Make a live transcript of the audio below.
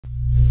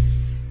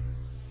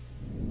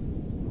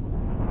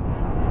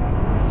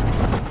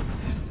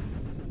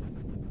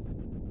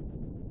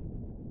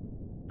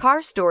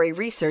Car Story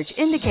research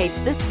indicates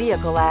this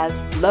vehicle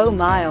as low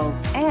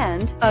miles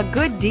and a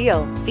good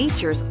deal.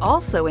 Features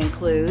also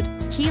include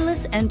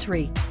keyless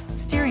entry,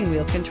 steering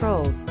wheel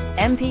controls,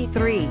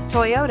 MP3,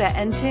 Toyota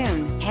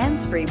Entune,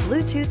 hands-free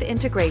Bluetooth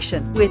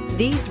integration. With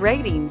these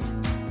ratings,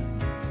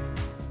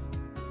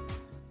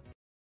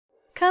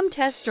 come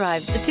test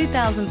drive the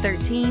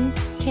 2013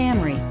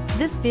 Camry.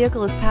 This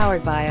vehicle is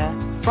powered by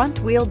a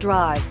front-wheel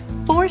drive,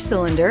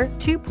 4-cylinder,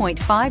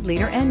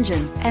 2.5-liter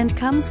engine and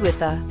comes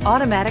with a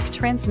automatic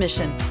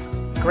transmission.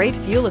 Great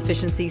fuel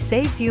efficiency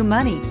saves you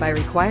money by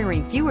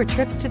requiring fewer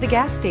trips to the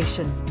gas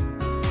station.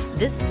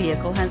 This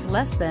vehicle has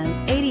less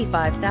than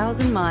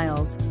 85,000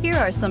 miles. Here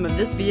are some of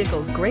this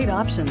vehicle's great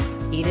options: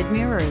 heated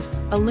mirrors,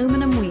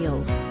 aluminum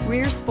wheels,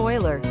 rear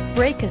spoiler,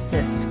 brake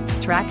assist,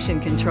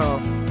 traction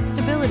control,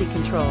 stability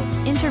control,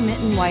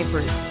 intermittent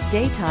wipers,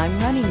 daytime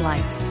running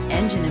lights,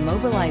 engine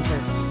immobilizer,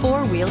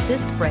 4-wheel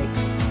disc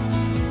brakes.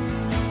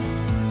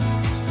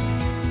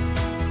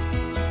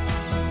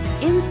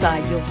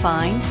 Inside you'll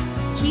find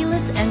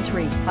keyless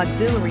entry,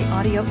 auxiliary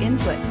audio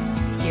input,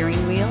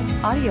 steering wheel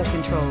audio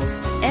controls,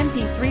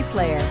 MP3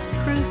 player,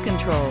 cruise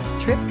control,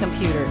 trip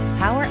computer,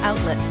 power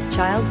outlet,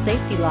 child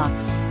safety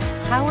locks,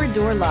 power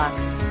door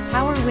locks,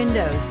 power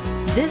windows.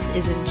 This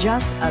isn't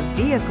just a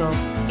vehicle,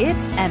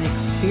 it's an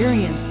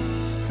experience.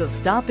 So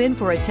stop in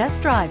for a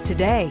test drive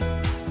today.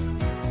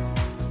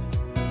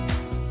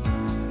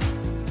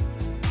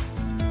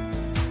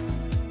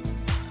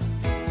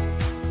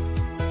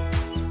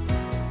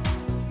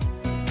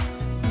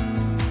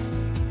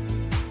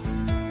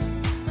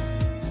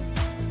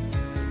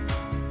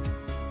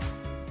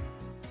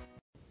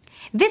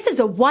 This is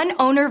a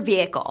one-owner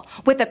vehicle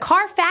with a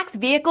Carfax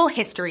Vehicle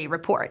History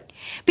Report.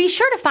 Be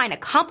sure to find a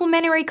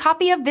complimentary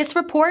copy of this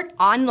report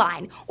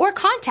online or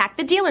contact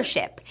the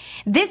dealership.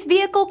 This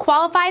vehicle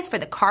qualifies for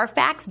the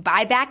Carfax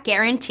Buyback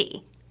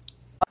Guarantee.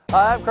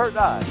 Hi, I'm Kurt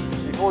Nye.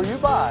 Before you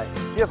buy,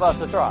 give us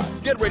a try.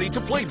 Get ready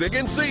to play big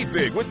and save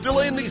big with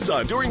DeLand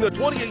Nissan during the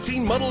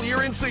 2018 Model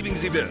Year End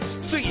Savings Event.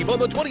 Save on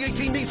the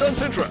 2018 Nissan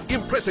Sentra,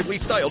 impressively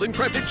styled and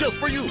crafted just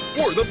for you.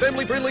 Or the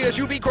family-friendly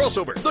SUV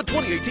crossover, the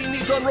 2018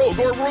 Nissan Rogue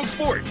or Rogue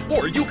Sport.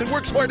 Or you can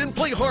work smart and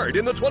play hard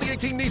in the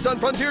 2018 Nissan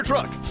Frontier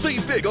truck.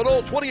 Save big on all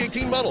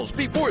 2018 models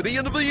before the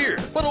end of the year,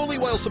 but only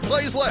while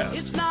supplies last.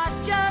 It's not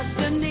just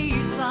a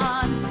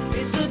Nissan.